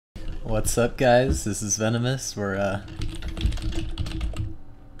What's up, guys? This is Venomous.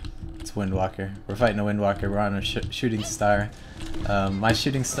 It's Windwalker. We're fighting a Windwalker. We're on a shooting star. My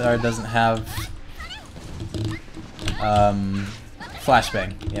shooting star doesn't have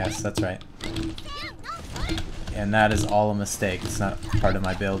flashbang. Yes, that's right. And that is all a mistake. It's not part of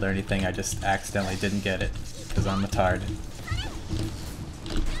my build or anything. I just accidentally didn't get it because I'm a tard.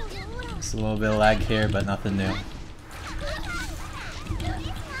 Just a little bit of lag here, but nothing new.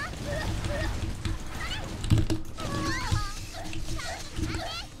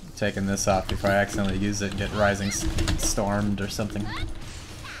 Taking this off before I accidentally use it and get rising stormed or something.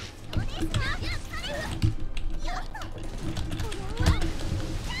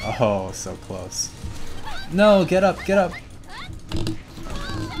 Oh, so close. No, get up, get up!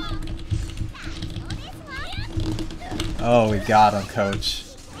 Oh, we got him, coach.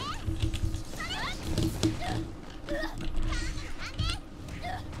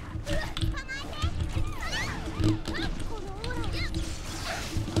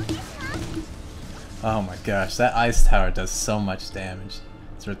 Oh my gosh, that ice tower does so much damage.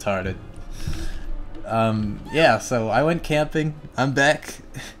 It's retarded. Yeah, so I went camping. I'm back.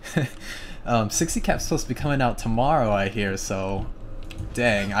 60 cap's supposed to be coming out tomorrow, I hear, so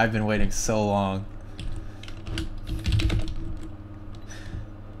dang, I've been waiting so long.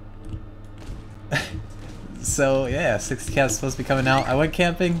 So yeah, 60 cap's supposed to be coming out. I went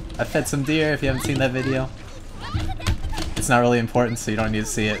camping. I fed some deer, if you haven't seen that video. It's not really important, so you don't need to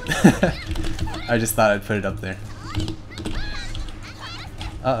see it. I just thought I'd put it up there.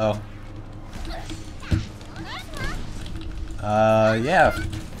 Uh-oh. Yeah.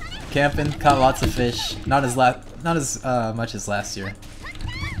 Camping, caught lots of fish. Not as much as last year.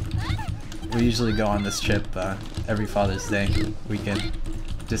 We usually go on this trip every Father's Day weekend.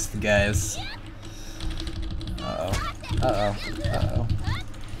 Just the guys. Uh-oh. Uh-oh. Uh-oh.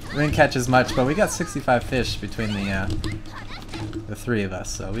 We didn't catch as much, but we got 65 fish between the three of us,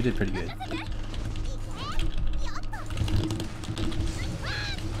 so we did pretty good.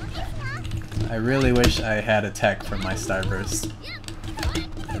 I really wish I had a tech for my starburst.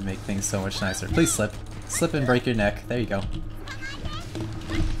 It'd make things so much nicer. Please slip. Slip and break your neck. There you go.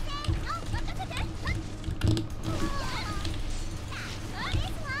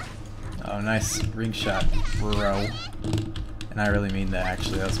 Oh, nice ring shot, bro. And I really mean that,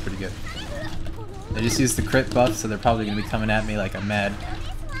 actually. That was pretty good. They just used the crit buff, so they're probably going to be coming at me like a mad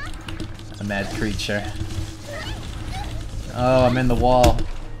creature. Oh, I'm in the wall.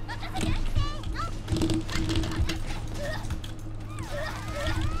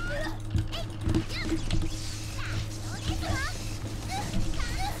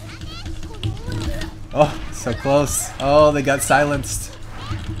 Oh, so close. Oh, they got silenced.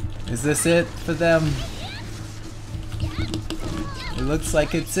 Is this it for them? It looks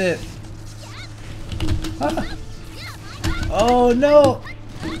like it's it. Ah. Oh no!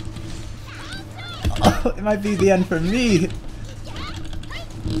 Oh, it might be the end for me.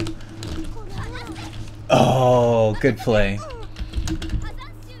 Oh, good play.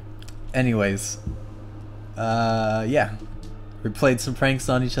 Anyways, yeah, we played some pranks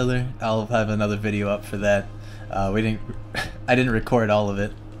on each other. I'll have another video up for that. I didn't record all of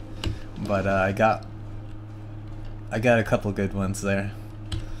it, but I got a couple good ones there.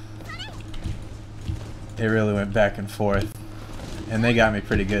 It really went back and forth, and they got me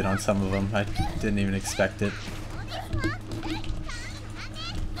pretty good on some of them. I didn't even expect it.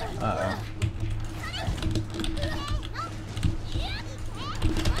 Uh-oh.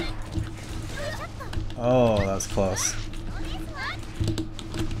 Oh, that was close.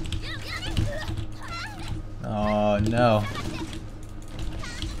 Oh no.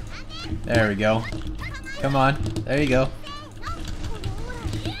 There we go. Come on. There you go.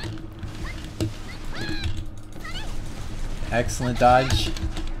 Excellent dodge.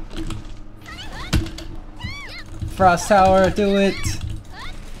 Frost Tower, do it!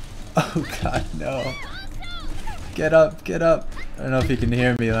 Oh god, no. Get up, get up. I don't know if you can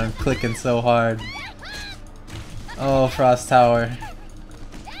hear me, but I'm clicking so hard. Oh, Frost Tower.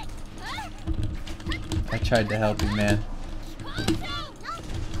 I tried to help you, man.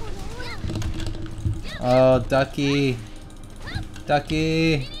 Oh, Ducky.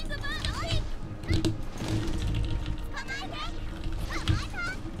 Ducky.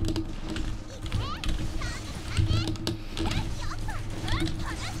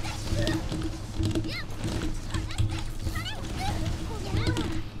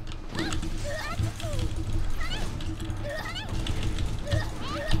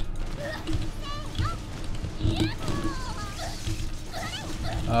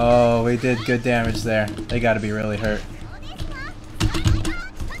 Oh, we did good damage there. They gotta be really hurt.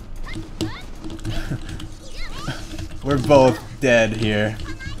 We're both dead here.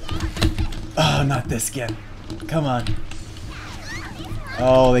 Oh, not this again. Come on.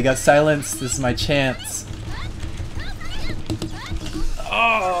 Oh, they got silenced. This is my chance.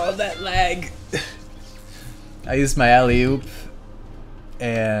 Oh, that lag. I used my alley-oop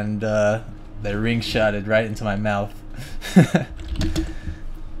and they ring-shotted right into my mouth.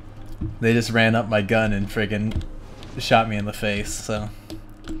 They just ran up my gun and friggin' shot me in the face, so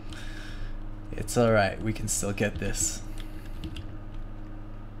it's alright, we can still get this.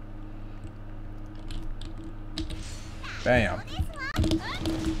 Bam.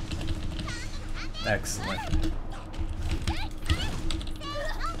 Excellent.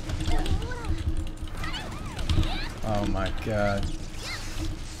 Oh my god.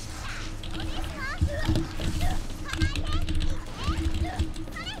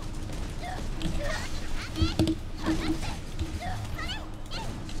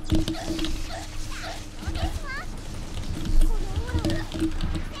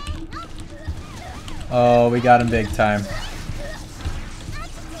 Oh, we got him big time.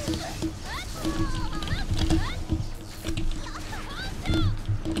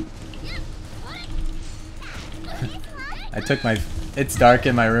 I took my... It's dark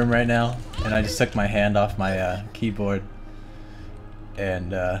in my room right now, and I just took my hand off my keyboard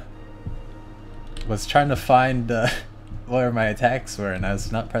and was trying to find where my attacks were, and I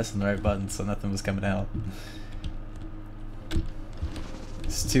was not pressing the right button, so nothing was coming out.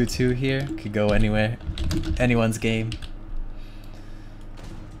 It's 2-2 here. Could go anywhere. Anyone's game.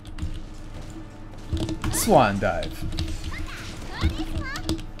 Swan dive.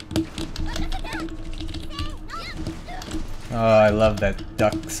 Oh, I love that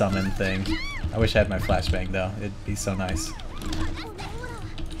duck summon thing. I wish I had my flashbang though. It'd be so nice.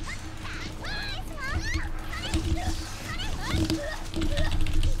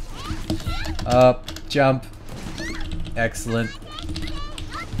 Up, jump. Excellent.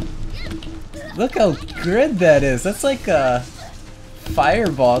 Look how good that is. That's like a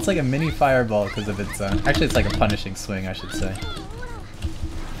fireball. It's like a mini fireball because of its actually it's like a punishing swing, I should say.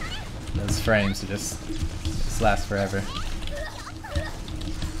 Those frames just last forever.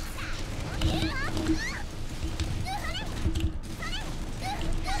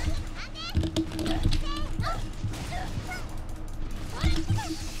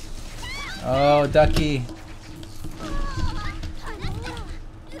 Oh, ducky.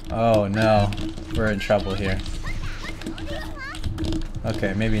 Oh no, we're in trouble here.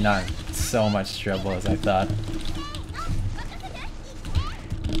 Okay, maybe not so much trouble as I thought.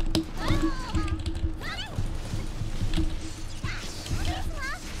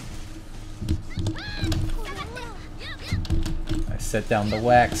 I set down the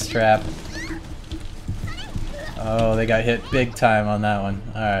wax trap. Oh, they got hit big time on that one.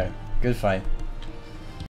 Alright, good fight.